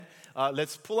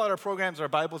Let's pull out our programs, our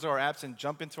Bibles, or our apps and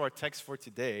jump into our text for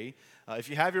today. If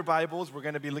you have your Bibles, we're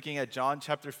going to be looking at John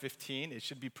chapter 15. It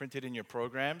should be printed in your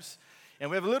programs. And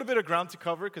we have a little bit of ground to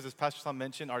cover because, as Pastor Tom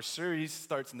mentioned, our series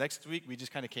starts next week. We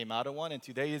just kind of came out of one, and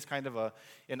today is kind of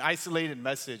an isolated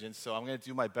message. And so I'm going to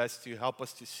do my best to help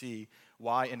us to see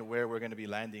why and where we're going to be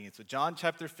landing. And so John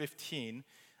chapter 15,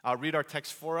 I'll read our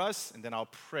text for us, and then I'll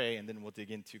pray, and then we'll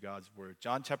dig into God's word.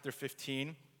 John chapter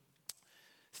 15.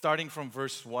 Starting from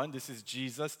verse 1, this is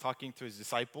Jesus talking to his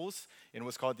disciples in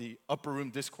what's called the upper room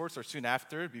discourse, or soon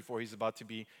after, before he's about to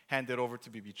be handed over to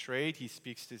be betrayed. He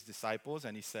speaks to his disciples,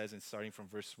 and he says, and starting from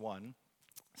verse 1,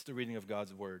 it's the reading of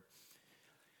God's word.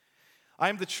 I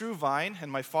am the true vine, and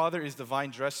my Father is the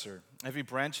vine dresser. Every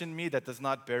branch in me that does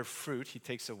not bear fruit, he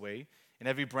takes away, and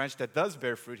every branch that does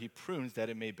bear fruit, he prunes that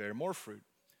it may bear more fruit.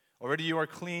 Already you are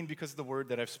clean because of the word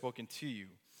that I've spoken to you.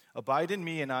 Abide in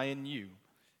me, and I in you.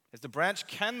 As the branch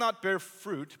cannot bear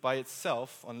fruit by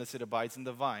itself unless it abides in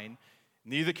the vine,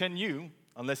 neither can you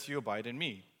unless you abide in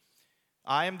me.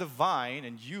 I am the vine,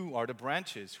 and you are the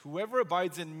branches. Whoever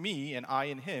abides in me and I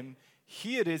in him,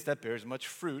 he it is that bears much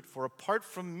fruit, for apart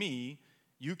from me,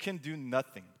 you can do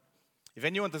nothing. If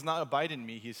anyone does not abide in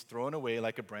me, he is thrown away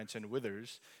like a branch and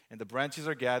withers, and the branches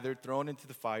are gathered, thrown into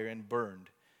the fire, and burned.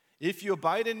 If you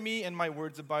abide in me and my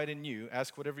words abide in you,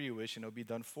 ask whatever you wish, and it will be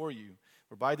done for you.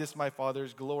 For by this my Father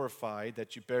is glorified,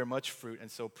 that you bear much fruit, and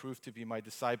so prove to be my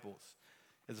disciples.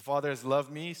 As the Father has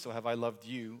loved me, so have I loved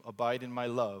you. Abide in my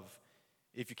love.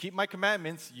 If you keep my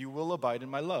commandments, you will abide in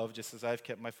my love, just as I have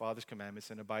kept my Father's commandments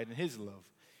and abide in his love.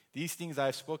 These things I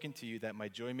have spoken to you, that my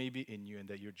joy may be in you, and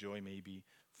that your joy may be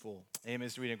full. Amen.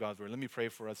 It's reading God's word. Let me pray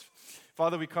for us.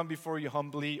 Father, we come before you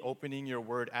humbly, opening your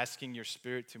word, asking your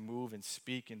Spirit to move and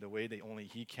speak in the way that only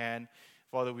he can.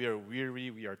 Father, we are weary,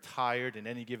 we are tired. In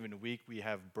any given week, we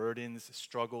have burdens,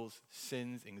 struggles,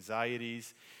 sins,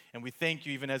 anxieties. And we thank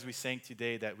you, even as we sang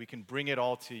today, that we can bring it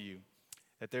all to you,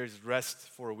 that there's rest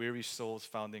for weary souls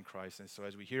found in Christ. And so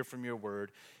as we hear from your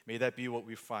word, may that be what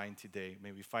we find today.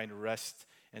 May we find rest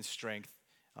and strength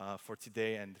for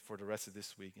today and for the rest of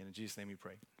this week. And in Jesus' name we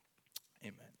pray.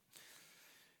 Amen.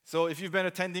 So if you've been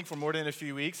attending for more than a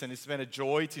few weeks, and it's been a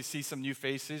joy to see some new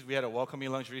faces, we had a welcoming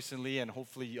lunch recently, and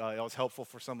hopefully it was helpful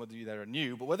for some of you that are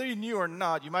new. But whether you're new or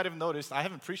not, you might have noticed I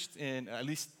haven't preached in at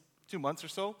least 2 months or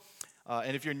so.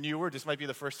 And if you're newer, this might be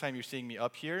the first time you're seeing me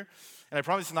up here. And I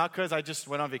promise it's not because I just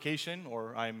went on vacation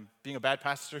or I'm being a bad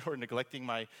pastor or neglecting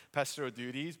my pastoral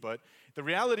duties. But the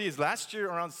reality is last year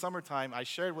around summertime, I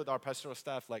shared with our pastoral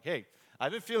staff, like, hey,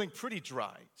 I've been feeling pretty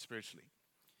dry spiritually.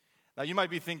 Now, you might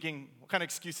be thinking, what kind of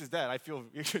excuse is that? I feel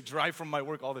dry from my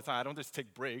work all the time. I don't just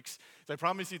take breaks. So I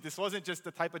promise you, this wasn't just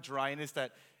the type of dryness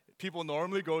that people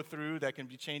normally go through that can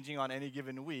be changing on any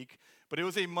given week, but it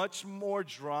was a much more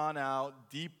drawn out,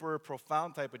 deeper,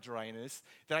 profound type of dryness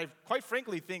that I quite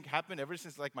frankly think happened ever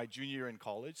since like my junior year in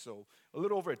college, so a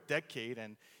little over a decade,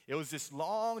 and it was this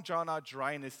long drawn out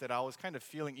dryness that I was kind of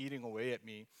feeling eating away at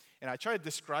me. And I tried to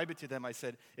describe it to them. I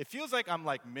said, it feels like I'm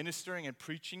like ministering and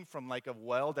preaching from like a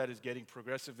well that is getting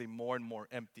progressively more and more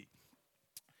empty.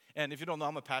 And if you don't know,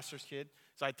 I'm a pastor's kid,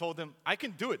 so I told them, I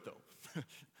can do it though.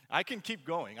 I can keep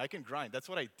going. I can grind. That's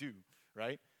what I do,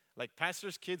 right? Like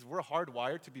pastors' kids, we're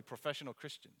hardwired to be professional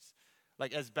Christians.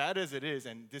 Like as bad as it is,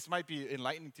 and this might be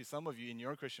enlightening to some of you in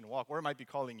your Christian walk, or it might be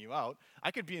calling you out,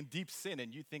 I could be in deep sin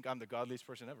and you think I'm the godliest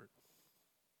person ever.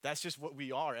 That's just what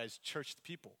we are as churched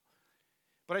people.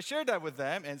 But I shared that with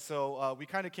them, and so we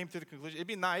kind of came to the conclusion, it'd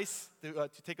be nice to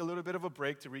take a little bit of a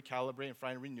break to recalibrate and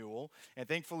find renewal, and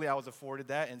thankfully I was afforded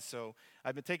that, and so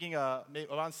I've been taking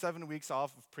around 7 weeks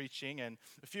off of preaching, and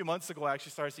a few months ago I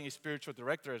actually started seeing a spiritual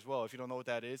director as well. If you don't know what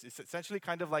that is, it's essentially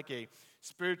kind of like a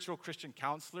spiritual Christian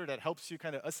counselor that helps you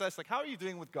kind of assess, like, how are you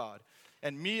doing with God?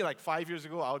 And me, like 5 years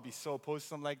ago, I would be so opposed to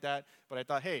something like that, but I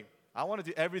thought, hey, I want to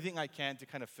do everything I can to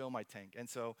kind of fill my tank, and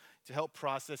so to help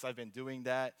process, I've been doing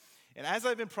that. And as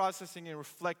I've been processing and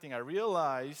reflecting, I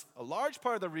realized a large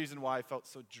part of the reason why I felt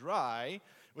so dry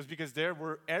was because there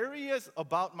were areas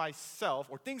about myself,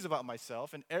 or things about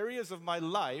myself, and areas of my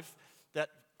life that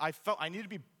I felt I need to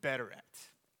be better at.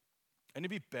 I need to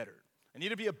be better. I need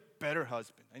to be a better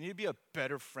husband. I need to be a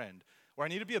better friend. Or I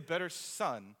need to be a better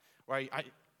son. Or I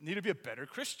need to be a better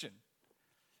Christian.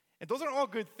 And those are all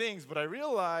good things, but I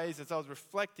realized as I was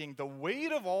reflecting, the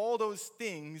weight of all those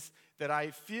things that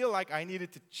I feel like I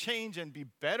needed to change and be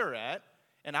better at,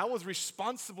 and I was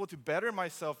responsible to better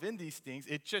myself in these things,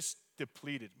 it just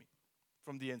depleted me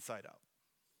from the inside out.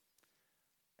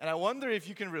 And I wonder if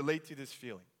you can relate to this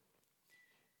feeling.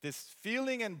 This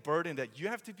feeling and burden that you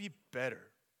have to be better,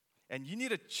 and you need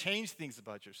to change things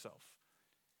about yourself.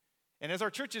 And as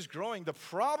our church is growing, the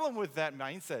problem with that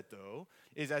mindset, though,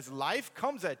 is as life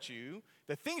comes at you,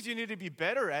 the things you need to be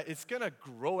better at, it's going to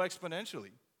grow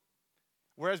exponentially.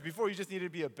 Whereas before you just needed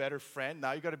to be a better friend,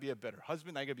 now you got to be a better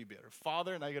husband, now you got to be a better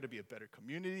father, now you got to be a better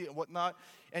community and whatnot.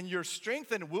 And your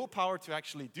strength and willpower to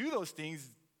actually do those things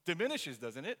diminishes,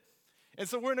 doesn't it? And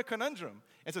so we're in a conundrum.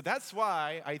 And so that's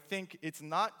why I think it's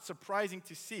not surprising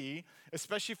to see,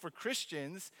 especially for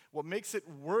Christians, what makes it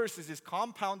worse is it's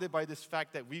compounded by this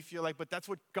fact that we feel like, but that's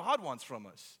what God wants from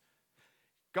us.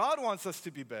 God wants us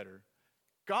to be better.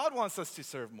 God wants us to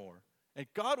serve more. And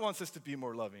God wants us to be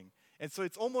more loving. And so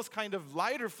it's almost kind of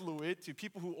lighter fluid to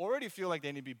people who already feel like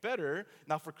they need to be better.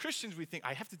 Now for Christians, we think,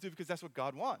 I have to do it because that's what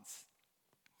God wants.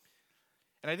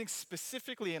 And I think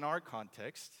specifically in our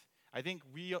context, I think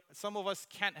some of us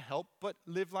can't help but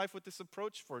live life with this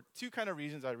approach for two kind of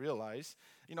reasons I realize.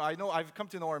 I know I've come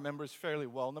to know our members fairly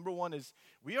well. Number one is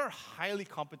we are highly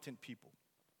competent people.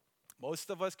 Most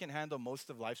of us can handle most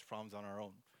of life's problems on our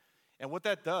own. And what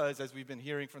that does, as we've been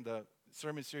hearing from the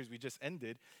sermon series we just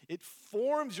ended, it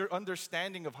forms your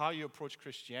understanding of how you approach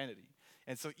Christianity.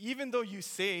 And so even though you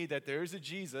say that there is a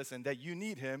Jesus and that you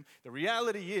need him, the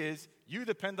reality is you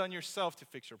depend on yourself to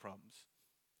fix your problems.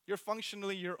 You're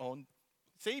functionally your own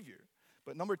savior.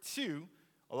 But number two,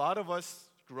 a lot of us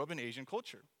grew up in Asian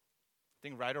culture. I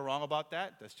think right or wrong about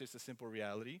that, that's just a simple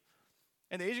reality.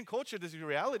 And the Asian culture, the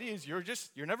reality is you're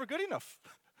never good enough.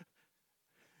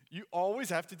 You always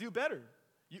have to do better.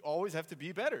 You always have to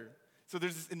be better. So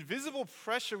there's this invisible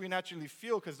pressure we naturally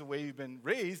feel because the way we've been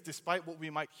raised, despite what we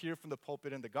might hear from the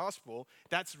pulpit and the gospel,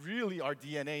 that's really our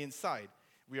DNA inside.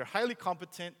 We are highly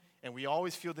competent and we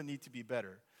always feel the need to be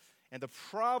better. And the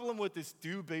problem with this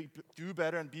do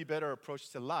better and be better approach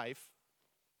to life,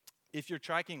 if you're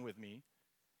tracking with me,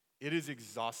 it is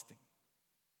exhausting.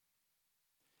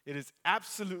 It is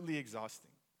absolutely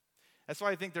exhausting. That's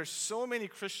why I think there's so many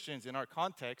Christians in our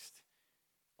context,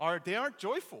 they aren't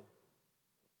joyful.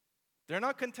 They're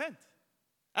not content.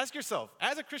 Ask yourself,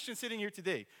 as a Christian sitting here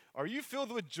today, are you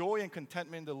filled with joy and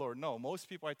contentment in the Lord? No, most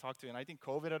people I talk to, and I think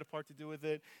COVID had a part to do with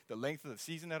it, the length of the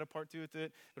season had a part to do with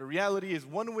it, but the reality is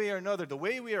one way or another, the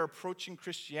way we are approaching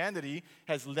Christianity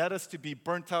has led us to be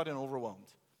burnt out and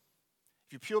overwhelmed.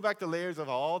 If you peel back the layers of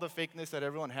all the fakeness that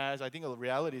everyone has, I think the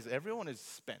reality is everyone is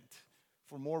spent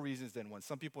for more reasons than one.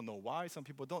 Some people know why, some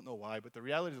people don't know why, but the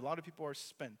reality is a lot of people are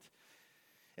spent.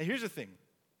 And here's the thing.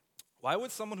 Why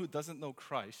would someone who doesn't know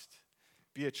Christ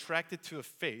be attracted to a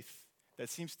faith that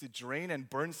seems to drain and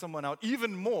burn someone out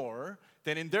even more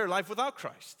than in their life without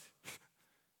Christ?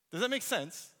 Does that make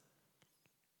sense?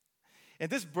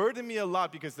 And this burdened me a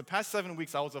lot because the past 7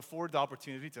 weeks I was afforded the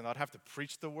opportunity to not have to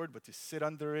preach the word, but to sit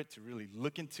under it, to really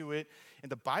look into it.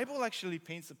 And the Bible actually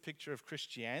paints a picture of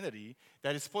Christianity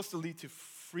that is supposed to lead to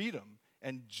freedom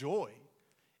and joy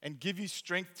and give you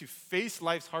strength to face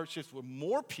life's hardships with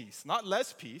more peace, not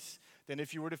less peace, than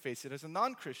if you were to face it as a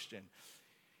non-Christian.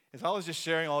 As I was just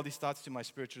sharing all these thoughts to my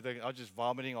spiritual director, I was just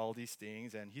vomiting all these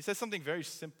things, and he said something very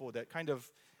simple that kind of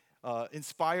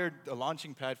inspired a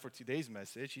launching pad for today's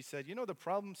message. He said, the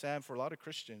problem, Sam, for a lot of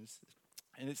Christians,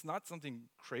 and it's not something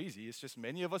crazy, it's just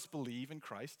many of us believe in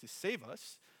Christ to save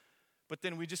us, but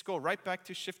then we just go right back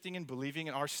to shifting and believing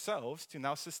in ourselves to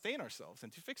now sustain ourselves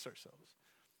and to fix ourselves.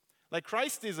 Like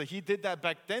Christ is a he did that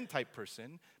back then type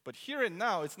person, but here and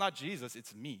now, it's not Jesus,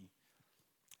 it's me.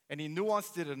 And he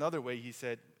nuanced it another way. He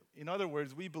said, in other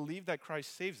words, we believe that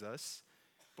Christ saves us,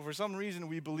 but for some reason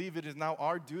we believe it is now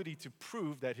our duty to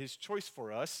prove that his choice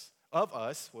for us, of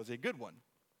us, was a good one.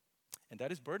 And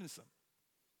that is burdensome.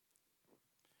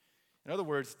 In other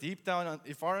words, deep down,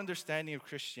 if our understanding of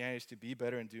Christianity is to be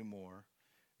better and do more,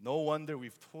 no wonder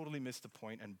we've totally missed the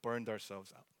point and burned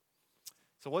ourselves out.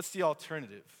 So what's the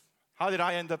alternative? How did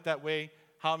I end up that way?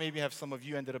 How maybe have some of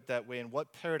you ended up that way? And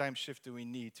what paradigm shift do we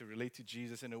need to relate to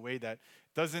Jesus in a way that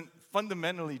doesn't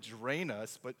fundamentally drain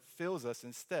us, but fills us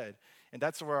instead? And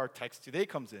that's where our text today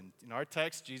comes in. In our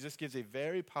text, Jesus gives a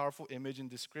very powerful image and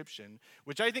description,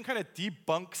 which I think kind of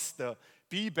debunks the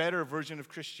be better version of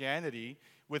Christianity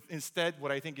with instead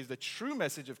what I think is the true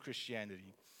message of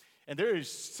Christianity. And there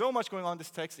is so much going on in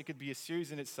this text, it could be a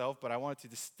series in itself, but I wanted to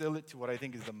distill it to what I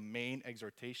think is the main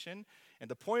exhortation. And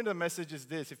the point of the message is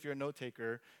this, if you're a note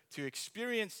taker, to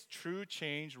experience true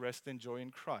change, rest, and joy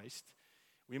in Christ,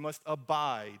 we must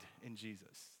abide in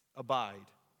Jesus. Abide.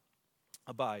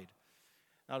 Abide.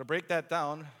 Now to break that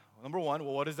down, number one,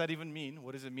 what does that even mean?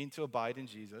 What does it mean to abide in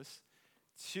Jesus?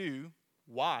 Two,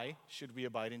 why should we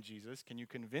abide in Jesus? Can you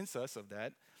convince us of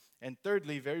that? And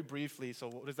thirdly, very briefly, so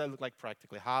what does that look like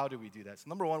practically? How do we do that? So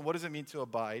number one, what does it mean to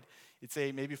abide? It's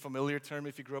a maybe familiar term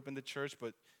if you grew up in the church,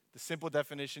 but The simple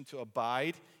definition to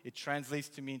abide, it translates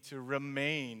to mean to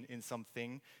remain in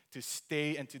something, to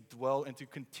stay and to dwell and to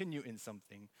continue in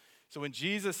something. So when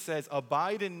Jesus says,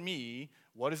 abide in me,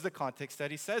 what is the context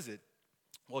that he says it?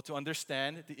 Well, to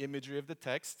understand the imagery of the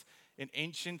text, in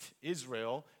ancient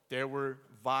Israel, there were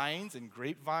vines and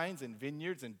grapevines and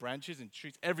vineyards and branches and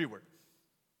trees everywhere.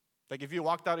 Like if you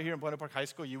walked out of here in Buena Park High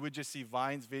School, you would just see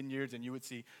vines, vineyards, and you would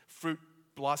see fruit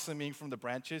blossoming from the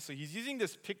branches. So he's using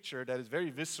this picture that is very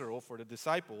visceral for the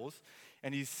disciples,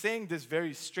 and he's saying this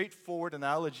very straightforward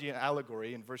analogy and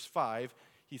allegory in verse 5.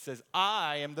 He says,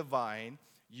 I am the vine,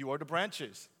 you are the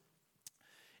branches.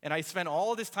 And I spent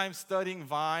all this time studying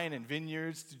vine and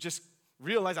vineyards to just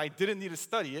realize I didn't need to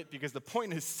study it because the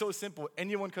point is so simple,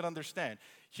 anyone could understand.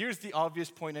 Here's the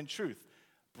obvious point and truth.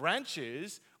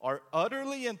 Branches are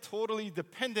utterly and totally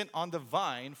dependent on the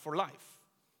vine for life.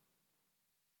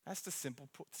 That's the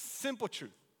simple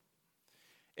truth.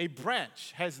 A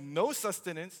branch has no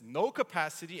sustenance, no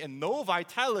capacity, and no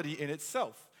vitality in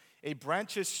itself. A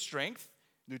branch's strength,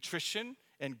 nutrition,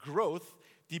 and growth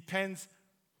depends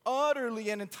utterly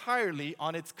and entirely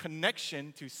on its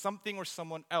connection to something or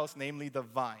someone else, namely the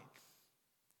vine.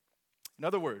 In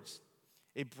other words,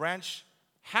 a branch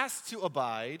has to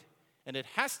abide and it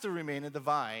has to remain in the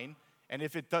vine, and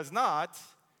if it does not,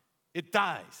 it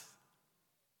dies.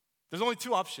 There's only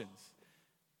two options.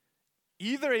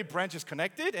 Either a branch is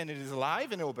connected and it is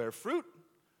alive and it will bear fruit,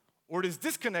 or it is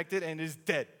disconnected and is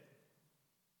dead.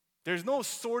 There's no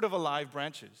sort of alive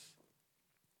branches.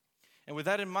 And with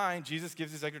that in mind, Jesus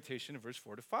gives his exhortation in verse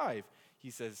 4-5. He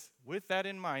says, with that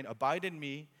in mind, abide in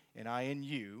me and I in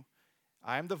you.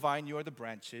 I am the vine, you are the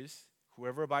branches.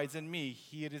 Whoever abides in me,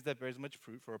 he it is that bears much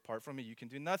fruit, for apart from me you can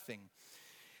do nothing.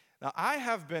 Now, I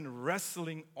have been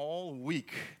wrestling all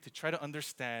week to try to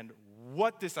understand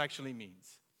what this actually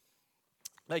means.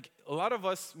 Like, a lot of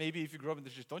us, maybe if you grew up in the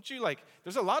church, don't you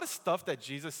there's a lot of stuff that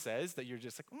Jesus says that you're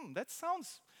just like, that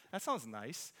sounds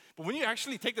nice. But when you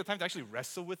actually take the time to actually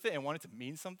wrestle with it and want it to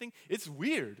mean something, it's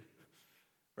weird,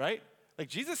 right? Like,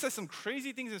 Jesus says some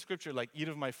crazy things in Scripture, like, eat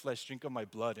of my flesh, drink of my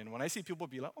blood. And when I see people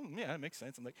be like, yeah, that makes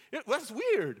sense, I'm like, that's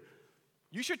weird.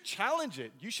 You should challenge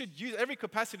it. You should use every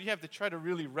capacity you have to try to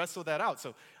really wrestle that out.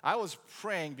 So I was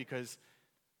praying because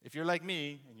if you're like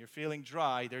me and you're feeling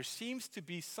dry, there seems to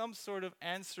be some sort of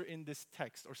answer in this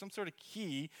text or some sort of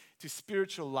key to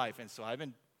spiritual life. And so I've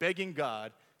been begging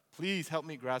God, please help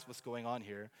me grasp what's going on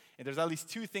here. And there's at least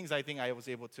two things I think I was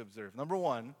able to observe. Number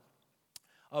one,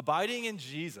 abiding in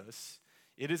Jesus,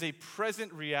 it is a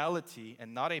present reality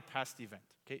and not a past event.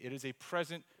 Okay? It is a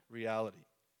present reality.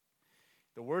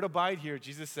 The word abide here,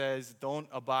 Jesus says, don't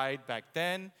abide back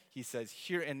then. He says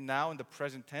here and now in the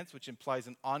present tense, which implies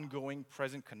an ongoing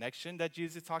present connection that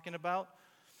Jesus is talking about.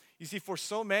 You see, for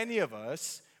so many of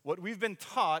us, what we've been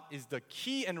taught is the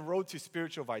key and road to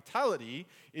spiritual vitality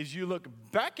is you look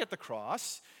back at the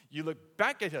cross, you look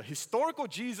back at a historical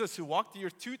Jesus who walked the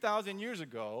earth 2,000 years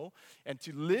ago, and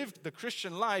to live the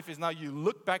Christian life is now you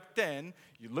look back then,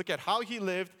 you look at how he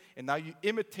lived, and now you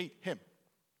imitate him.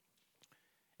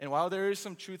 And while there is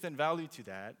some truth and value to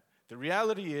that, the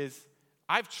reality is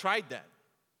I've tried that.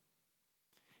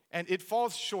 And it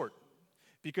falls short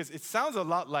because it sounds a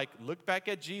lot like look back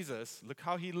at Jesus, look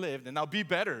how he lived, and now be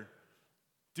better,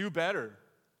 do better,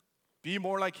 be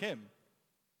more like him.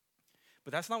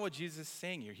 But that's not what Jesus is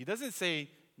saying here. He doesn't say,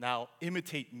 now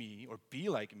imitate me or be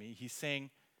like me. He's saying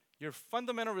your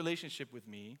fundamental relationship with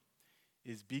me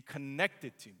is be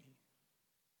connected to me.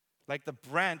 Like the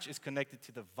branch is connected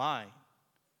to the vine.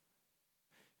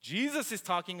 Jesus is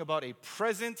talking about a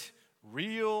present,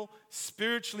 real,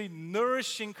 spiritually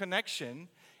nourishing connection,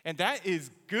 and that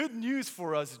is good news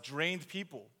for us drained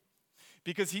people.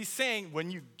 Because he's saying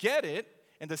when you get it,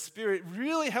 and the Spirit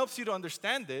really helps you to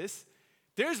understand this,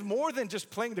 there's more than just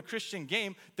playing the Christian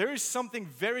game. There is something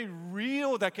very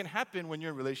real that can happen when you're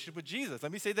in a relationship with Jesus.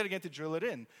 Let me say that again to drill it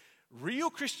in.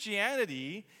 Real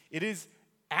Christianity, it is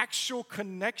actual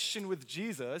connection with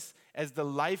Jesus as the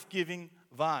life-giving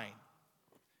vine.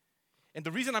 And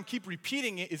the reason I keep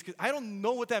repeating it is because I don't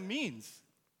know what that means.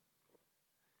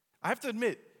 I have to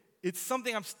admit, it's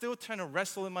something I'm still trying to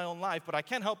wrestle in my own life, but I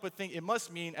can't help but think it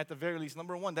must mean, at the very least,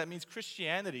 number one, that means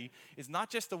Christianity is not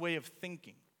just a way of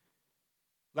thinking,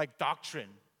 like doctrine,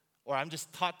 or I'm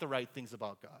just taught the right things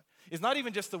about God. It's not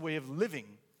even just a way of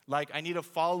living, like I need to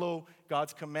follow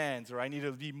God's commands, or I need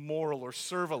to be moral or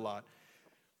serve a lot.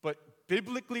 But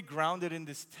biblically grounded in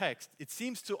this text, it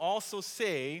seems to also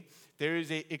say there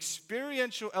is an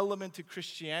experiential element to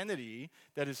Christianity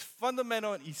that is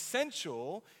fundamental and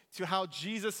essential to how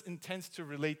Jesus intends to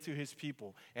relate to his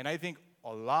people. And I think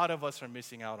a lot of us are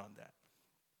missing out on that.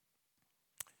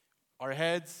 Our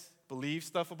heads believe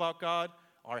stuff about God,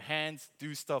 our hands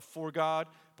do stuff for God,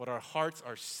 but our hearts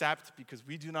are sapped because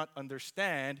we do not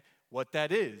understand what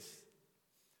that is.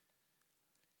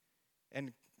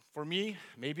 And for me,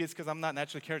 maybe it's because I'm not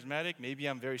naturally charismatic, maybe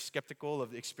I'm very skeptical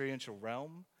of the experiential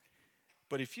realm.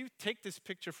 But if you take this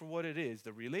picture for what it is,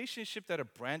 the relationship that a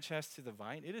branch has to the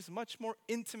vine, it is much more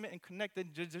intimate and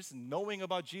connected than just knowing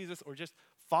about Jesus or just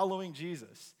following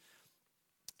Jesus.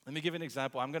 Let me give an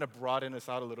example. I'm going to broaden this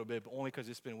out a little bit, but only because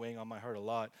it's been weighing on my heart a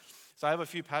lot. So I have a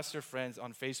few pastor friends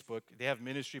on Facebook. They have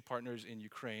ministry partners in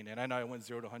Ukraine. And I know I went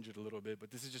 0 to 100 a little bit, but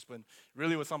this has just been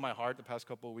really what's on my heart the past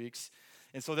couple of weeks.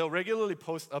 And so they'll regularly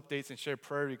post updates and share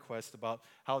prayer requests about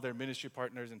how their ministry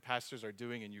partners and pastors are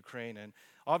doing in Ukraine. And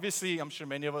obviously, I'm sure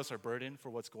many of us are burdened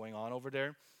for what's going on over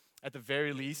there. At the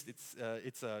very least,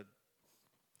 a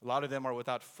lot of them are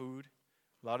without food.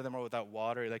 A lot of them are without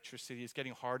water, electricity. It's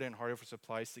getting harder and harder for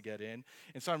supplies to get in.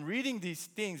 And so I'm reading these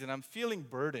things, and I'm feeling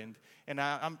burdened. And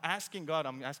I'm asking God,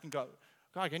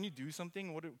 God, can you do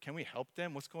something? Can we help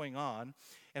them? What's going on?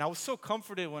 And I was so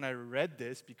comforted when I read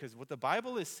this, because what the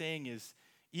Bible is saying is,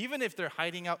 even if they're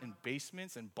hiding out in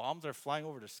basements and bombs are flying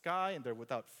over the sky and they're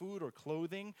without food or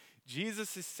clothing,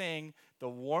 Jesus is saying, the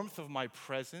warmth of my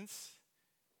presence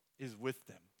is with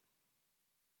them.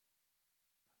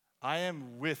 I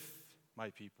am with my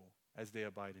people as they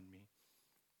abide in me.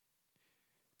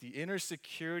 The inner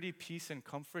security, peace, and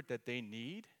comfort that they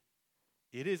need,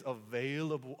 it is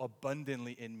available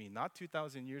abundantly in me, not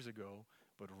 2,000 years ago,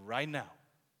 but right now.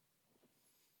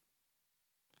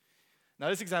 Now,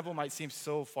 this example might seem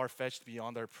so far-fetched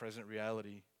beyond our present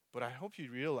reality, but I hope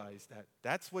you realize that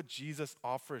that's what Jesus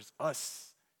offers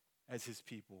us as his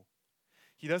people.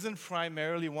 He doesn't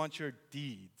primarily want your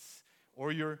deeds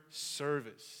or your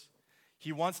service.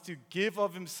 He wants to give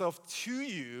of himself to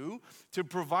you to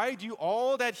provide you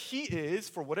all that he is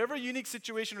for whatever unique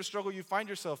situation or struggle you find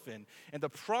yourself in. And the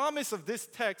promise of this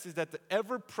text is that the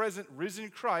ever-present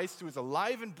risen Christ, who is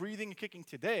alive and breathing and kicking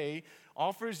today,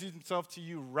 offers himself to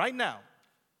you right now.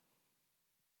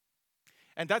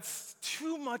 And that's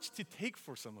too much to take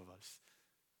for some of us.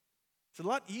 It's a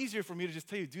lot easier for me to just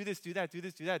tell you, do this, do that, do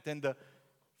this, do that, than the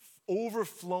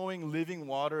overflowing living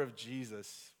water of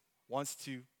Jesus wants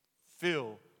to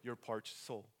fill your parched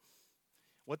soul.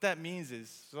 What that means is,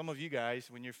 some of you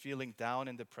guys, when you're feeling down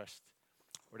and depressed,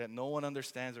 or that no one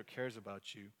understands or cares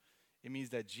about you, it means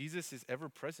that Jesus is ever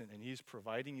present and he is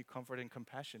providing you comfort and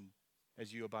compassion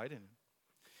as you abide in him.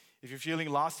 If you're feeling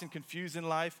lost and confused in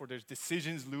life, or there's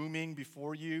decisions looming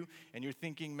before you, and you're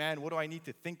thinking, man, what do I need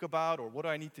to think about, or what do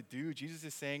I need to do? Jesus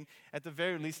is saying, at the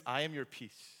very least, I am your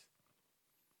peace.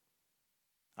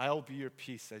 I'll be your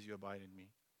peace as you abide in me.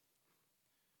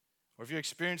 Or if you're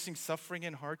experiencing suffering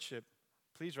and hardship,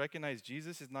 please recognize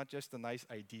Jesus is not just a nice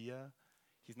idea.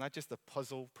 He's not just a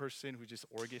puzzle person who just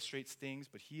orchestrates things,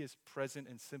 but he is present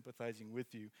and sympathizing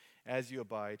with you as you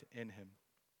abide in him.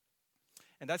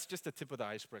 And that's just the tip of the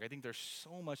iceberg. I think there's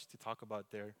so much to talk about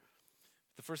there.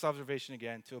 The first observation,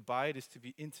 again, to abide is to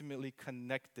be intimately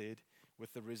connected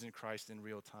with the risen Christ in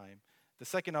real time. The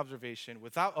second observation,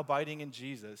 without abiding in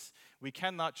Jesus, we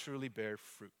cannot truly bear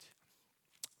fruit.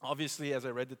 Obviously, as I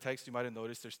read the text, you might have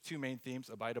noticed there's two main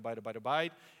themes: abide, abide, abide,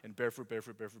 abide, and bear fruit, bear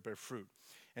fruit, bear fruit, bear fruit.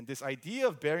 And this idea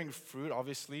of bearing fruit,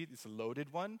 obviously, it's a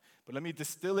loaded one, but let me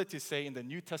distill it to say in the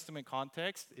New Testament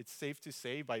context, it's safe to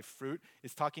say by fruit,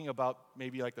 it's talking about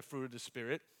maybe like the fruit of the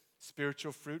Spirit,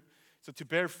 spiritual fruit. So to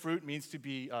bear fruit means to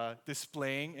be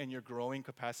displaying in your growing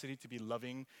capacity to be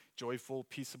loving, joyful,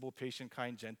 peaceable, patient,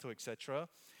 kind, gentle, etc.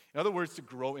 In other words, to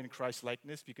grow in Christ's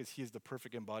likeness, because he is the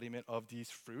perfect embodiment of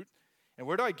these fruit. And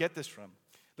where do I get this from?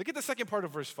 Look at the second part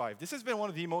of verse 5. This has been one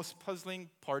of the most puzzling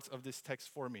parts of this text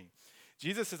for me.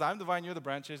 Jesus says, I'm the vine, you're the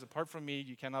branches. Apart from me,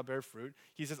 you cannot bear fruit.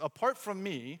 He says, apart from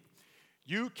me,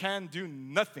 you can do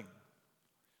nothing.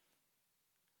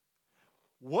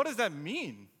 What does that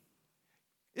mean?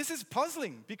 This is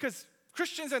puzzling, because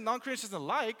Christians and non-Christians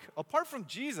alike, apart from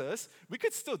Jesus, we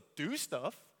could still do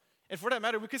stuff. And for that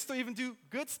matter, we could still even do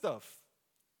good stuff.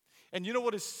 And you know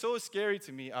what is so scary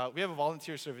to me? We have a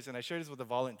volunteer service, and I share this with the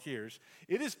volunteers.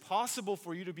 It is possible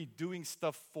for you to be doing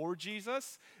stuff for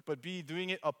Jesus, but be doing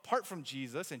it apart from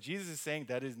Jesus, and Jesus is saying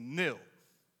that is nil.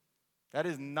 That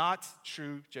is not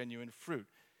true, genuine fruit.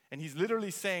 And he's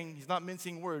literally saying, he's not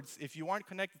mincing words, if you aren't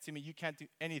connected to me, you can't do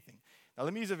anything. Now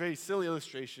let me use a very silly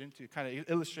illustration to kind of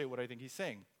illustrate what I think he's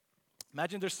saying.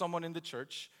 Imagine there's someone in the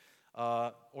church,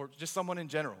 or just someone in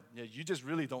general, you just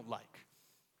really don't like.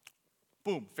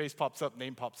 Boom, face pops up,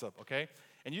 name pops up, okay?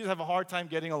 And you just have a hard time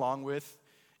getting along with.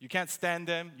 You can't stand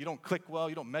them. You don't click well.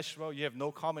 You don't mesh well. You have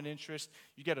no common interest.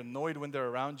 You get annoyed when they're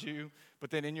around you. But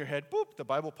then in your head, boop, the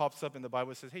Bible pops up and the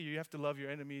Bible says, hey, you have to love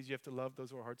your enemies. You have to love those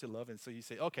who are hard to love. And so you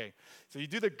say, okay. So you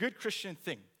do the good Christian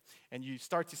thing. And you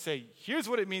start to say, here's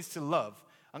what it means to love.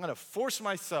 I'm going to force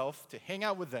myself to hang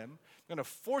out with them. I'm going to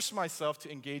force myself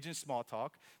to engage in small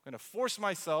talk. I'm going to force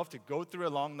myself to go through a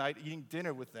long night eating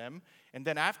dinner with them. And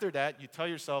then after that, you tell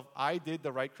yourself, I did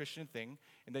the right Christian thing.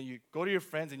 And then you go to your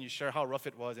friends and you share how rough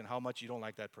it was and how much you don't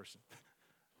like that person.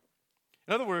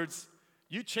 In other words,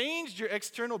 you changed your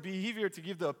external behavior to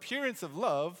give the appearance of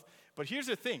love. But here's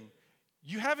the thing.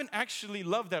 You haven't actually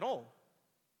loved at all.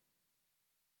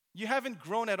 You haven't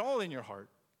grown at all in your heart.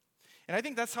 And I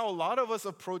think that's how a lot of us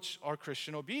approach our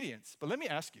Christian obedience. But let me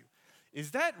ask you,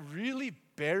 is that really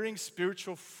bearing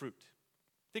spiritual fruit?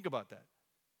 Think about that.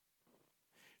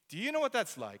 Do you know what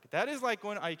that's like? That is like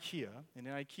going to IKEA, and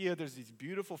in IKEA there's these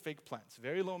beautiful fake plants,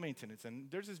 very low maintenance,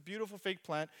 and there's this beautiful fake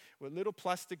plant with little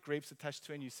plastic grapes attached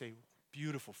to it, and you say,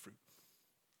 beautiful fruit.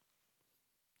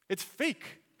 It's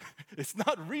fake. It's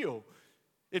not real.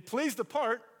 It plays the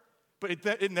part, but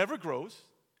it never grows.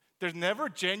 There's never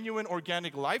genuine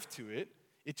organic life to it.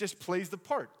 It just plays the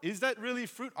part. Is that really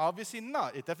fruit? Obviously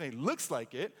not. It definitely looks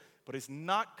like it, but it's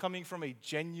not coming from a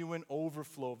genuine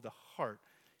overflow of the heart.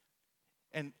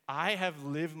 And I have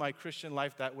lived my Christian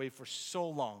life that way for so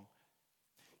long.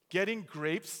 Getting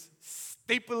grapes,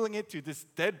 stapling it to this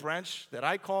dead branch that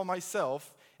I call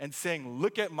myself, and saying,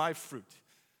 look at my fruit.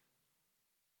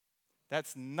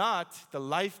 That's not the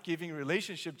life-giving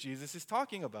relationship Jesus is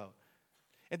talking about.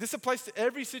 And this applies to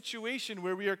every situation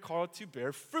where we are called to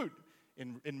bear fruit.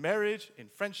 In marriage, in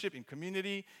friendship, in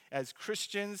community, as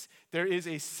Christians, there is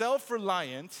a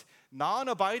self-reliant,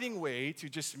 non-abiding way to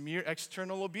just mere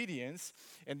external obedience.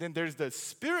 And then there's the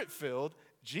Spirit-filled,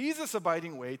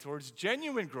 Jesus-abiding way towards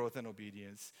genuine growth and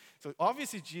obedience. So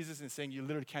obviously Jesus is saying you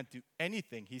literally can't do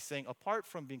anything. He's saying apart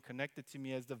from being connected to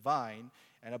me as the vine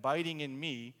and abiding in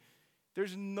me,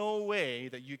 there's no way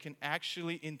that you can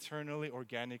actually internally,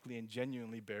 organically, and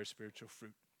genuinely bear spiritual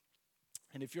fruit.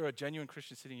 And if you're a genuine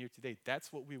Christian sitting here today,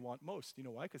 that's what we want most. You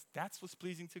know why? Because that's what's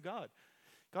pleasing to God.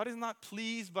 God is not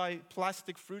pleased by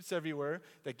plastic fruits everywhere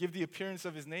that give the appearance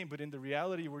of his name, but in the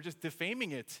reality, we're just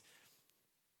defaming it.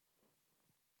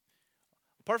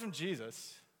 Apart from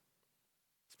Jesus,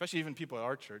 especially even people at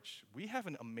our church, we have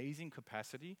an amazing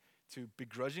capacity to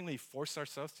begrudgingly force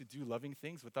ourselves to do loving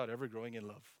things without ever growing in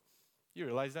love. You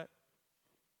realize that?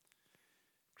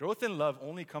 Growth in love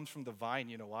only comes from the vine.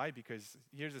 You know why? Because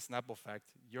here's a Snapple fact.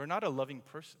 You're not a loving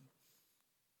person.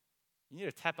 You need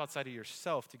to tap outside of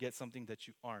yourself to get something that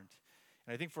you aren't.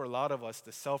 And I think for a lot of us,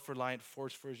 the self-reliant,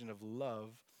 forced version of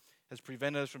love has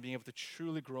prevented us from being able to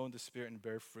truly grow in the Spirit and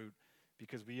bear fruit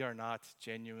because we are not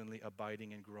genuinely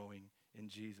abiding and growing in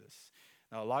Jesus.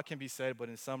 Now, a lot can be said, but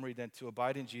in summary, then, to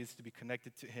abide in Jesus, to be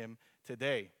connected to him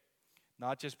today.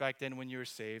 Not just back then when you were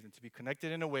saved, and to be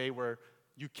connected in a way where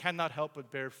you cannot help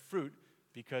but bear fruit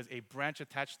because a branch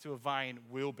attached to a vine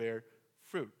will bear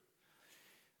fruit.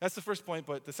 That's the first point,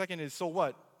 but the second is, so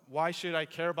what? Why should I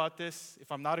care about this?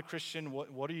 If I'm not a Christian,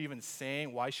 what are you even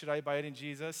saying? Why should I abide in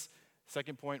Jesus?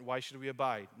 Second point, why should we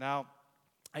abide? Now,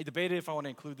 I debated if I want to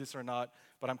include this or not,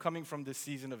 but I'm coming from this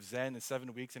season of Zen in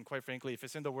 7 weeks, and quite frankly, if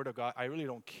it's in the Word of God, I really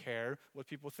don't care what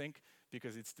people think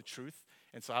because it's the truth.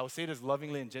 And so I will say it as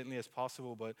lovingly and gently as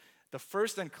possible, but the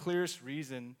first and clearest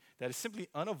reason that is simply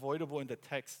unavoidable in the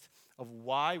text of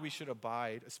why we should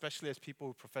abide, especially as people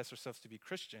who profess ourselves to be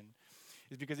Christian,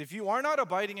 is because if you are not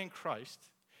abiding in Christ,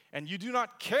 and you do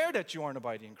not care that you aren't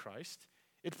abiding in Christ,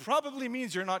 it probably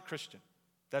means you're not Christian.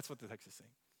 That's what the text is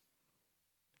saying.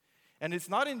 And it's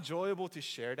not enjoyable to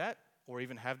share that or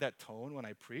even have that tone when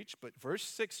I preach, but verse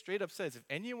 6 straight up says, if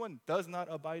anyone does not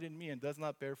abide in me and does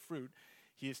not bear fruit,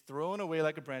 he is thrown away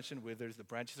like a branch and withers. The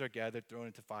branches are gathered, thrown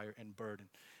into fire, and burned.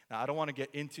 Now, I don't want to get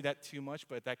into that too much,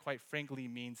 but that quite frankly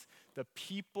means the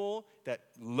people that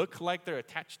look like they're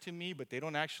attached to me, but they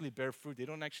don't actually bear fruit, they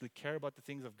don't actually care about the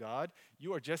things of God,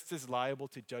 you are just as liable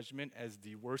to judgment as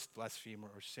the worst blasphemer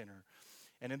or sinner.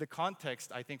 And in the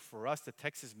context, I think for us, the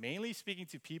text is mainly speaking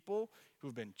to people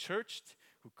who've been churched,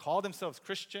 who call themselves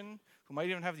Christian, who might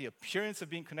even have the appearance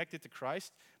of being connected to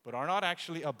Christ, but are not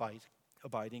actually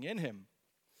abiding in him.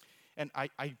 And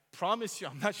I promise you,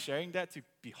 I'm not sharing that to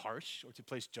be harsh or to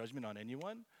place judgment on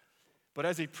anyone. But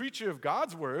as a preacher of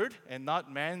God's word and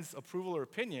not man's approval or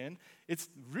opinion, it's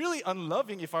really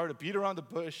unloving if I were to beat around the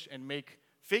bush and make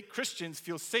fake Christians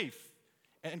feel safe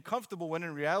and comfortable when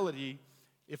in reality,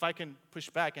 if I can push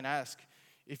back and ask,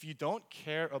 if you don't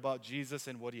care about Jesus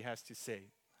and what he has to say,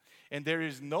 and there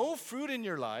is no fruit in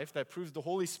your life that proves the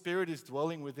Holy Spirit is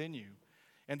dwelling within you,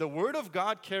 and the Word of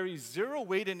God carries zero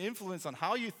weight and influence on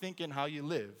how you think and how you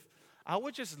live, I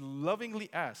would just lovingly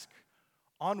ask,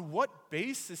 on what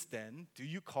basis then do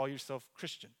you call yourself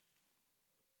Christian?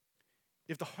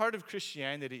 If the heart of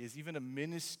Christianity is even a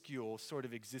minuscule sort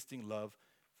of existing love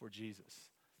for Jesus.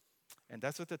 And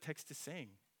that's what the text is saying.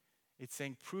 It's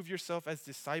saying, prove yourself as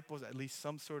disciples, at least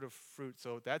some sort of fruit.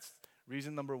 So that's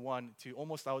reason number one, to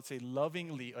almost, I would say,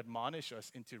 lovingly admonish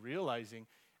us into realizing,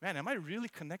 man, am I really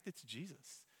connected to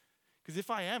Jesus? Because if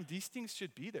I am, these things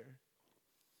should be there.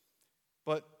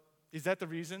 But is that the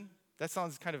reason? That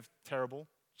sounds kind of terrible.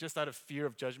 Just out of fear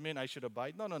of judgment, I should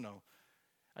abide. No.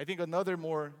 I think another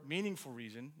more meaningful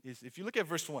reason is if you look at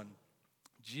verse 1,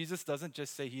 Jesus doesn't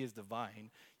just say he is the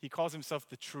vine, he calls himself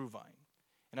the true vine.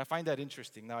 And I find that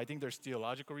interesting. Now, I think there's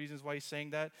theological reasons why he's saying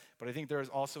that, but I think there is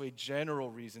also a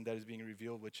general reason that is being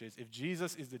revealed, which is if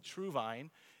Jesus is the true vine,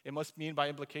 it must mean by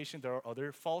implication there are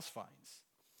other false vines.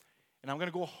 And I'm going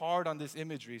to go hard on this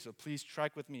imagery, so please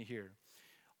track with me here.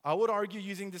 I would argue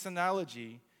using this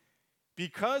analogy,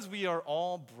 because we are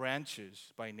all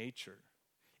branches by nature,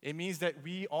 it means that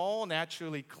we all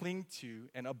naturally cling to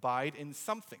and abide in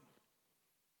something.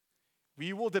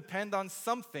 We will depend on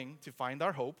something to find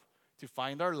our hope, to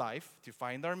find our life, to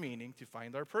find our meaning, to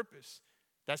find our purpose.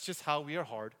 That's just how we are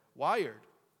hardwired.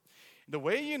 The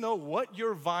way you know what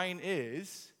your vine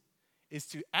is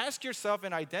to ask yourself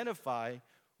and identify,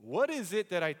 what is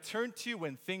it that I turn to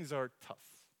when things are tough?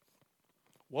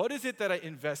 What is it that I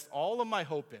invest all of my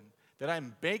hope in, that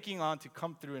I'm banking on to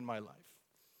come through in my life?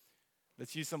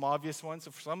 Let's use some obvious ones.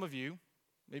 So for some of you,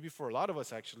 maybe for a lot of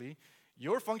us actually,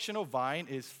 your functional vine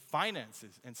is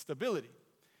finances and stability.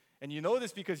 And you know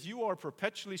this because you are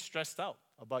perpetually stressed out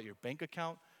about your bank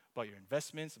account, about your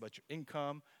investments, about your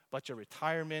income, about your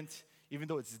retirement, even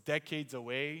though it's decades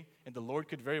away and the Lord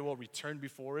could very well return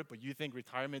before it, but you think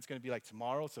retirement is going to be like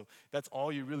tomorrow, so that's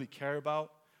all you really care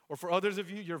about. Or for others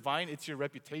of you, your vine, it's your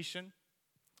reputation.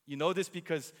 You know this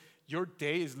because your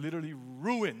day is literally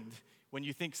ruined when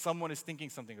you think someone is thinking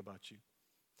something about you.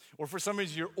 Or for some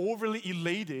reason, you're overly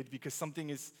elated because something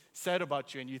is said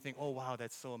about you and you think, oh, wow,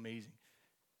 that's so amazing.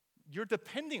 You're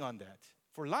depending on that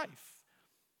for life.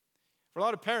 For a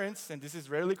lot of parents, and this is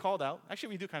rarely called out, actually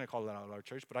we do kind of call it out in our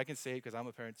church, but I can say it because I'm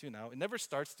a parent too now, it never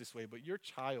starts this way, but your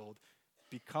child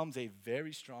becomes a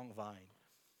very strong vine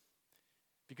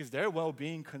because their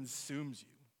well-being consumes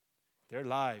you, their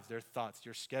lives, their thoughts,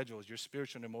 your schedules, your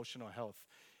spiritual and emotional health.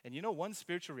 And you know, one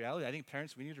spiritual reality I think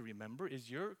parents we need to remember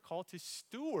is you're called to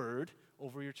steward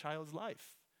over your child's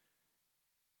life.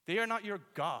 They are not your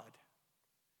God.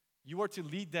 You are to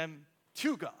lead them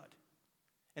to God.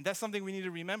 And that's something we need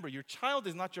to remember. Your child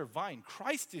is not your vine.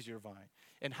 Christ is your vine.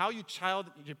 And how you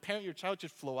parent your child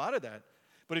should flow out of that.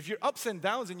 But if your ups and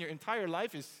downs in your entire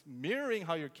life is mirroring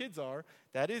how your kids are,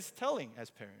 that is telling as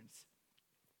parents.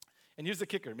 And here's the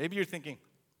kicker. Maybe you're thinking,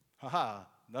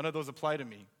 none of those apply to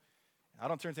me. I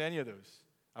don't turn to any of those.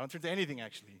 I don't turn to anything,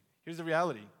 actually. Here's the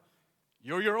reality.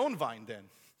 You're your own vine then.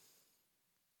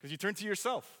 Because you turn to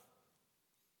yourself.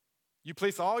 You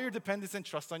place all your dependence and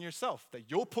trust on yourself, that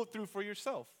you'll put through for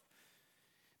yourself.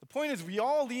 The point is, we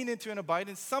all lean into and abide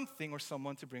in something or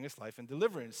someone to bring us life and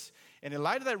deliverance. And in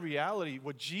light of that reality,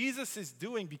 what Jesus is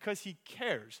doing, because he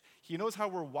cares, he knows how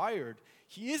we're wired,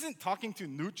 he isn't talking to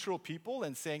neutral people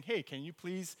and saying, hey, can you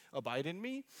please abide in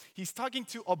me? He's talking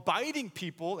to abiding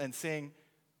people and saying,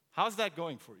 how's that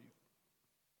going for you?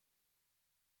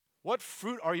 What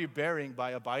fruit are you bearing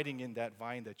by abiding in that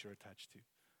vine that you're attached to?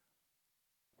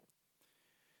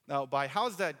 Now, by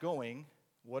how's that going,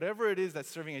 whatever it is that's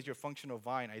serving as your functional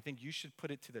vine, I think you should put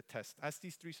it to the test. Ask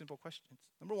these three simple questions.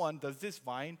 Number one, does this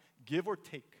vine give or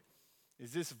take?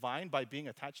 Is this vine, by being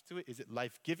attached to it, is it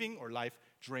life-giving or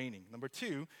life-draining? Number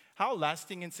two, how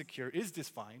lasting and secure is this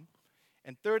vine?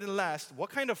 And third and last, what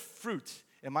kind of fruit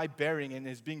am I bearing and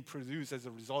is being produced as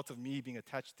a result of me being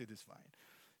attached to this vine?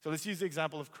 So let's use the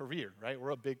example of career, right?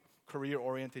 We're a big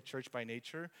career-oriented church by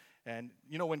nature. And,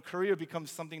 you know, when career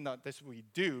becomes something that that's what we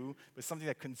do, but something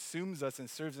that consumes us and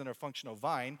serves in our functional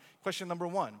vine, question number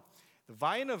one, the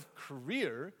vine of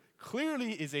career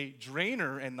clearly is a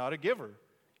drainer and not a giver.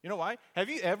 You know why? Have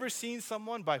you ever seen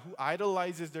someone who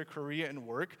idolizes their career and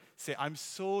work say, I'm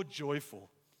so joyful.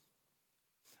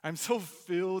 I'm so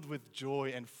filled with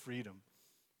joy and freedom?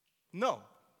 No.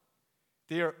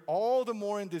 They are all the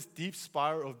more in this deep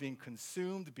spiral of being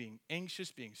consumed, being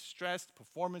anxious, being stressed,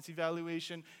 performance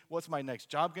evaluation. What's my next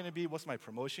job going to be? What's my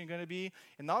promotion going to be?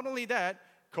 And not only that,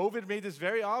 COVID made this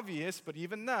very obvious, but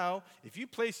even now, if you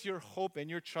place your hope and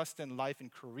your trust in life and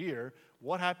career,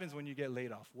 what happens when you get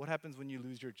laid off? What happens when you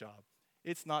lose your job?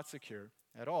 It's not secure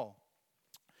at all.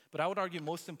 But I would argue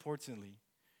most importantly,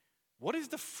 what is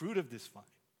the fruit of this vine?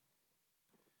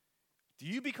 Do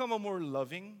you become a more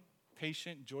loving,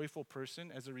 patient, joyful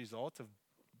person as a result of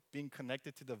being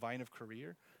connected to the vine of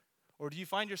career? Or do you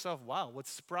find yourself, wow, what's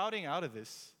sprouting out of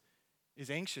this is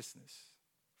anxiousness,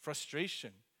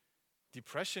 frustration,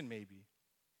 depression maybe?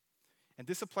 And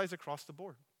this applies across the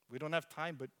board. We don't have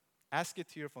time, but ask it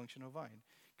to your functional vine.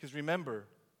 Because remember,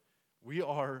 we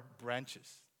are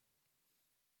branches.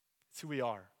 It's who we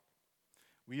are.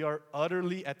 We are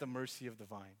utterly at the mercy of the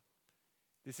vine.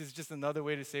 This is just another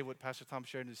way to say what Pastor Tom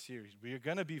shared in the series. We are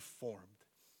going to be formed.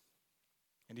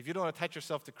 And if you don't attach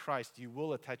yourself to Christ, you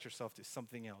will attach yourself to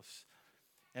something else.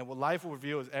 And what life will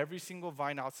reveal is every single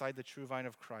vine outside the true vine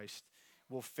of Christ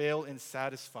will fail in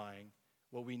satisfying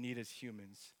what we need as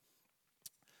humans.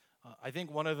 I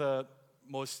think one of the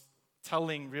most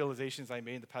telling realizations I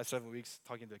made in the past 7 weeks,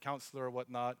 talking to a counselor or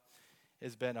whatnot,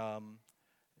 has been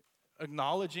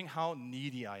acknowledging how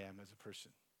needy I am as a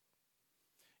person.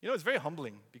 You know, it's very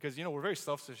humbling because, you know, we're very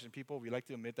self-sufficient people. We like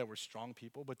to admit that we're strong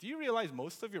people. But do you realize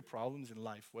most of your problems in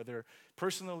life, whether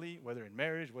personally, whether in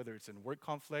marriage, whether it's in work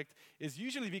conflict, is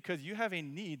usually because you have a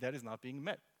need that is not being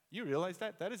met? You realize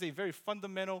that? That is a very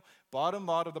fundamental bottom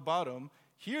of the bottom.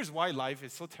 Here's why life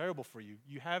is so terrible for you.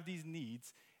 You have these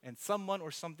needs, and someone or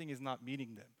something is not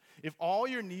meeting them. If all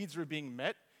your needs were being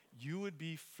met, you would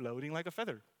be floating like a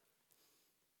feather.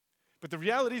 But the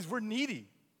reality is we're needy.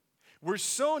 We're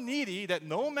so needy that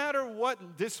no matter what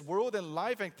this world and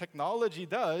life and technology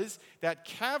does, that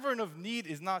cavern of need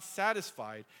is not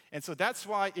satisfied. And so that's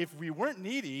why if we weren't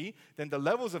needy, then the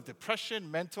levels of depression,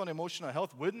 mental and emotional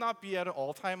health would not be at an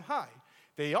all-time high.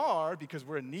 They are because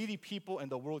we're a needy people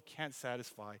and the world can't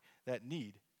satisfy that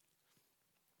need.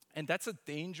 And that's a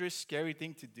dangerous, scary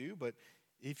thing to do, but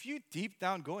if you deep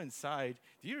down go inside,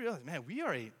 do you realize, man, we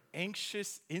are an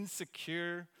anxious,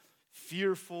 insecure,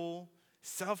 fearful,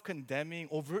 self-condemning,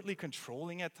 overtly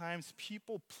controlling at times,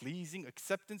 people-pleasing,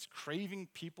 acceptance-craving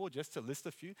people, just to list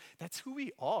a few. That's who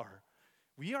we are.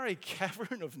 We are a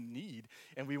cavern of need,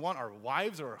 and we want our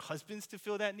wives or our husbands to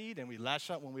fill that need, and we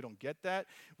lash out when we don't get that.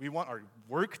 We want our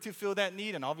work to fill that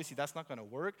need, and obviously that's not going to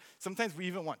work. Sometimes we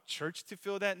even want church to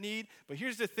fill that need. But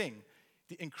here's the thing.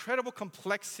 The incredible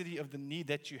complexity of the need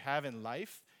that you have in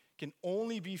life can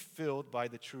only be filled by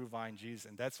the true vine, Jesus,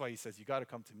 and that's why he says, you got to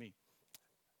come to me.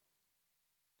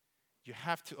 You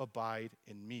have to abide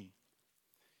in me.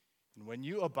 And when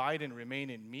you abide and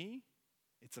remain in me,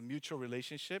 it's a mutual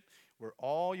relationship where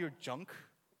all your junk,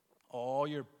 all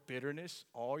your bitterness,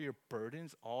 all your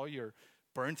burdens, all your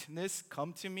burntness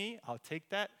come to me. I'll take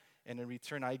that, and in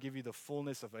return, I give you the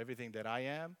fullness of everything that I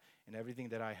am and everything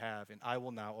that I have, and I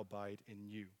will now abide in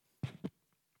you.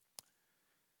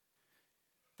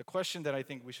 The question that I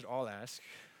think we should all ask,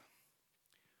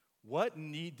 what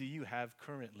need do you have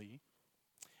currently?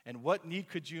 And what need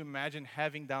could you imagine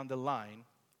having down the line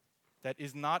that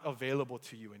is not available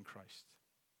to you in Christ?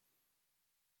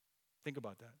 Think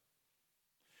about that.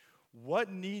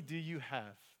 What need do you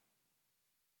have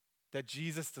that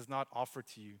Jesus does not offer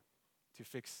to you to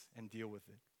fix and deal with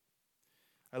it?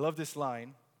 I love this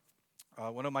line.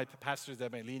 One of my pastors that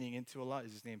I've been leaning into a lot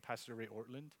is his name, Pastor Ray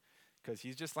Ortland, because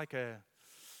he's like a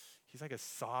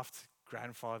soft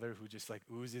grandfather who just like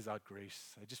oozes out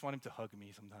grace. I just want him to hug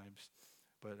me sometimes.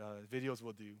 But videos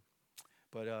will do.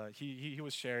 But he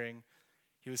was sharing,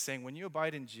 he was saying, when you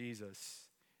abide in Jesus,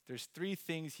 there's 3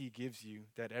 things he gives you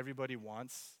that everybody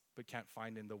wants but can't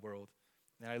find in the world.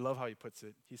 And I love how he puts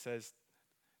it. He says,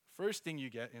 first thing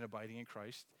you get in abiding in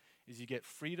Christ is you get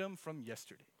freedom from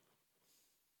yesterday.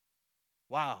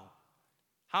 Wow.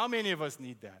 How many of us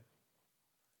need that?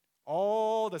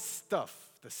 All the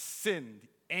stuff, the sin,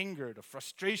 the anger, the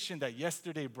frustration that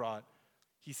yesterday brought,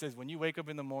 he says, when you wake up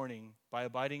in the morning by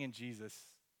abiding in Jesus,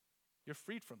 you're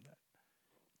freed from that.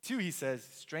 2, he says,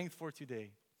 strength for today.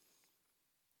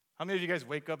 How many of you guys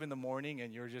wake up in the morning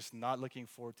and you're just not looking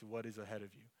forward to what is ahead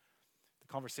of you? The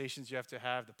conversations you have to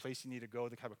have, the place you need to go,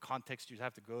 the kind of context you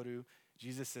have to go to.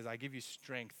 Jesus says, I give you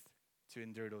strength to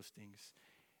endure those things.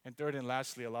 And 3rd and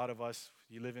lastly, a lot of us,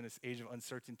 you live in this age of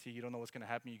uncertainty. You don't know what's going to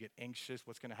happen. You get anxious.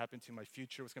 What's going to happen to my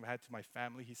future? What's going to happen to my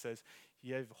family? He says,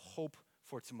 you have hope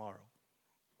for tomorrow.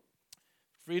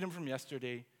 Freedom from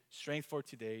yesterday, strength for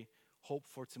today, hope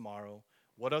for tomorrow.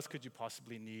 What else could you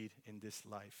possibly need in this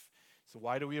life? So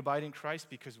why do we abide in Christ?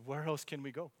 Because where else can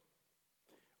we go?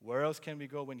 Where else can we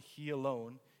go when he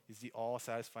alone is the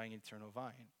all-satisfying eternal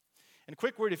vine? And a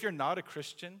quick word, if you're not a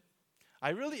Christian, I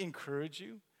really encourage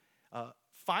you,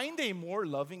 find a more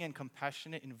loving and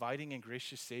compassionate, inviting and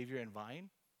gracious Savior and vine,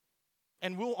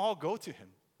 and we'll all go to him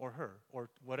or her or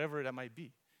whatever that might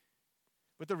be.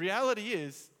 But the reality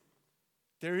is,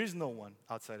 there is no one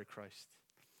outside of Christ.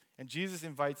 And Jesus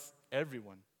invites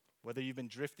everyone, whether you've been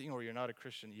drifting or you're not a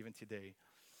Christian even today.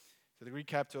 So the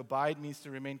recap, to abide means to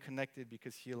remain connected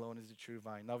because he alone is the true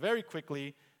vine. Now, very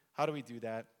quickly, how do we do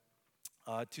that?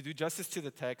 To do justice to the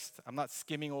text, I'm not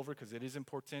skimming over because it is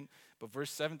important, but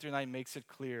verse 7 through 9 makes it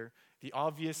clear. The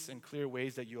obvious and clear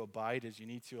ways that you abide is you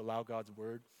need to allow God's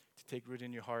word to take root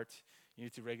in your heart. You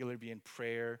need to regularly be in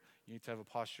prayer. You need to have a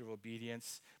posture of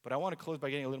obedience. But I want to close by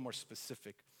getting a little more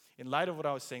specific. In light of what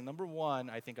I was saying, number one,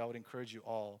 I think I would encourage you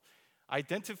all,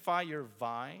 identify your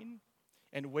vine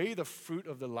and weigh the fruit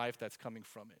of the life that's coming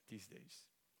from it these days.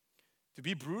 To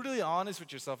be brutally honest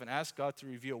with yourself and ask God to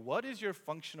reveal what is your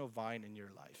functional vine in your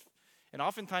life. And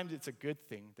oftentimes it's a good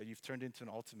thing that you've turned into an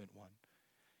ultimate one.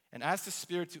 And ask the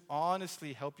Spirit to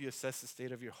honestly help you assess the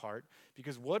state of your heart,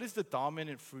 because what is the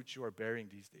dominant fruit you are bearing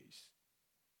these days?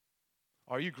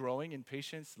 Are you growing in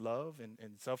patience, love, and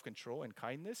self-control and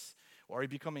kindness? Or are you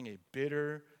becoming a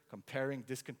bitter, comparing,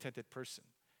 discontented person?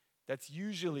 That's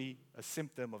usually a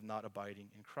symptom of not abiding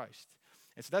in Christ.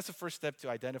 And so that's the first step, to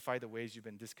identify the ways you've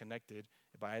been disconnected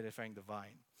by identifying the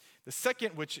vine. The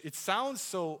second, which it sounds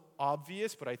so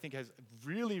obvious, but I think has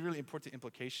really, really important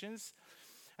implications,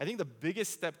 I think the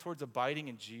biggest step towards abiding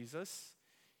in Jesus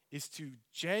is to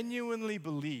genuinely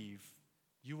believe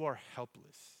you are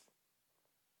helpless.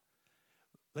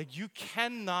 Like, you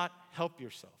cannot help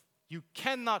yourself. You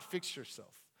cannot fix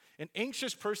yourself. An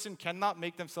anxious person cannot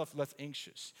make themselves less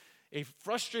anxious. A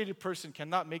frustrated person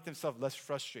cannot make themselves less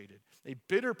frustrated. A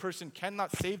bitter person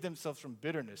cannot save themselves from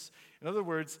bitterness. In other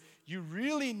words, you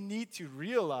really need to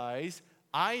realize,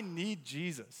 I need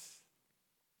Jesus.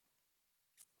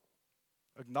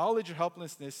 Acknowledge your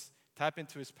helplessness, tap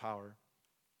into his power.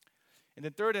 And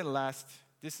then third and last,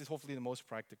 this is hopefully the most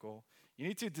practical, you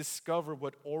need to discover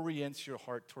what orients your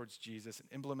heart towards Jesus and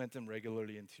implement them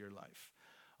regularly into your life.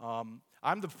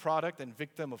 I'm the product and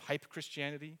victim of hype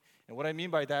Christianity. And what I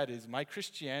mean by that is my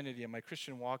Christianity and my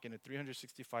Christian walk in a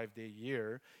 365-day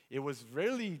year, it was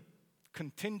really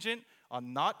contingent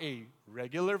on not a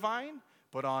regular vine,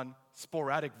 but on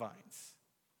sporadic vines.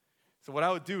 So what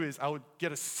I would do is I would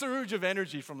get a surge of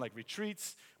energy from like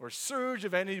retreats, or a surge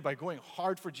of energy by going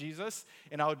hard for Jesus,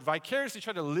 and I would vicariously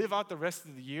try to live out the rest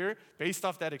of the year based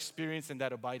off that experience and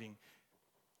that abiding.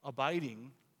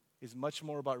 Abiding is much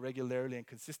more about regularity and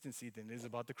consistency than it is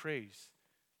about the craze.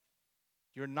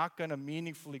 You're not going to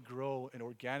meaningfully grow and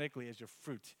organically as your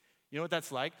fruit. You know what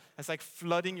that's like? That's like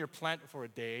flooding your plant for a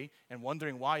day and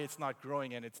wondering why it's not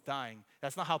growing and it's dying.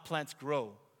 That's not how plants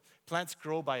grow. Plants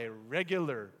grow by a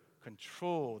regular,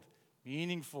 controlled,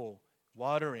 meaningful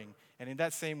watering. And in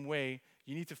that same way,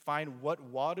 you need to find what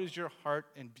waters your heart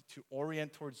and to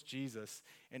orient towards Jesus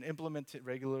and implement it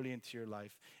regularly into your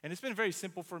life. And it's been very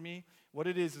simple for me. What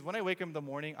it is when I wake up in the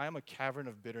morning, I am a cavern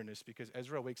of bitterness because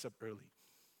Ezra wakes up early.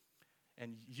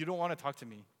 And you don't want to talk to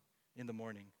me in the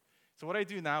morning. So what I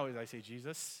do now is I say,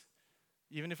 Jesus,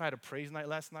 even if I had a praise night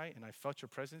last night and I felt your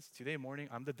presence, today morning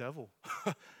I'm the devil.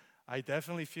 I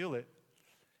definitely feel it.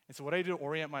 And so what I do to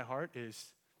orient my heart is,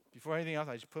 before anything else,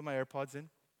 I just put my AirPods in.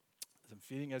 As I'm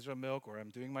feeding Ezra milk or I'm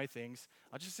doing my things,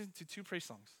 I'll just listen to 2 praise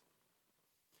songs.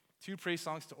 2 praise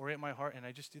songs to orient my heart, and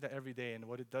I just do that every day. And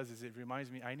what it does is it reminds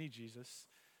me, I need Jesus.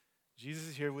 Jesus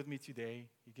is here with me today.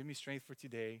 He gave me strength for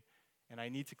today, and I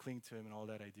need to cling to him in all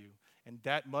that I do. And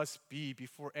that must be,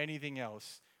 before anything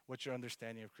else, what your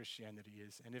understanding of Christianity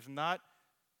is. And if not,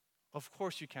 of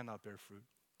course you cannot bear fruit,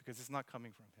 because it's not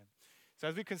coming from him. So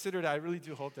as we consider that, I really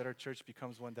do hope that our church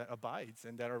becomes one that abides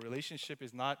and that our relationship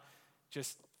is not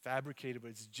just fabricated, but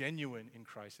it's genuine in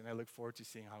Christ. And I look forward to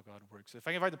seeing how God works. So if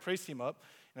I can invite the praise team up,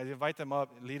 and I invite them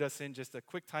up and lead us in just a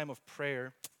quick time of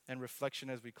prayer and reflection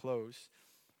as we close.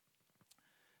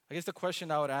 I guess the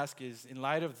question I would ask is, in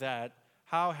light of that,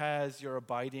 how has your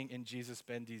abiding in Jesus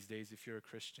been these days if you're a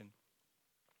Christian?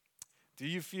 Do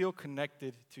you feel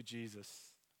connected to Jesus?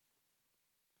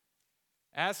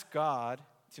 Ask God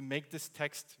to make this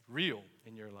text real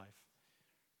in your life,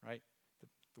 right?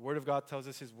 The Word of God tells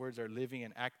us his words are living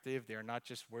and active. They are not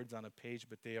just words on a page,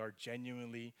 but they are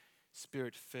genuinely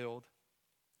Spirit-filled.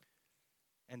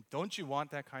 And don't you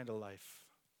want that kind of life?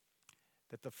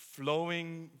 That the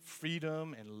flowing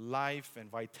freedom and life and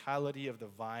vitality of the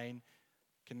vine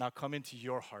can now come into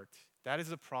your heart. That is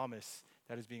a promise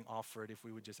that is being offered if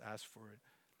we would just ask for it.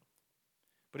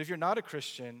 But if you're not a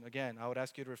Christian, again, I would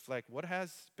ask you to reflect, what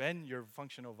has been your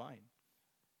functional vine?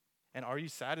 And are you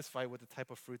satisfied with the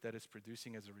type of fruit that it's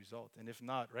producing as a result? And if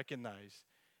not, recognize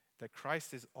that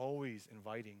Christ is always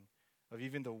inviting of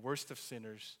even the worst of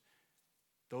sinners,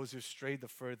 those who strayed the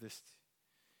furthest.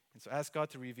 And so ask God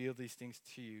to reveal these things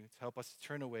to you, to help us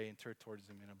turn away and turn towards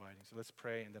him in abiding. So let's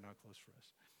pray, and then I'll close for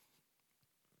us.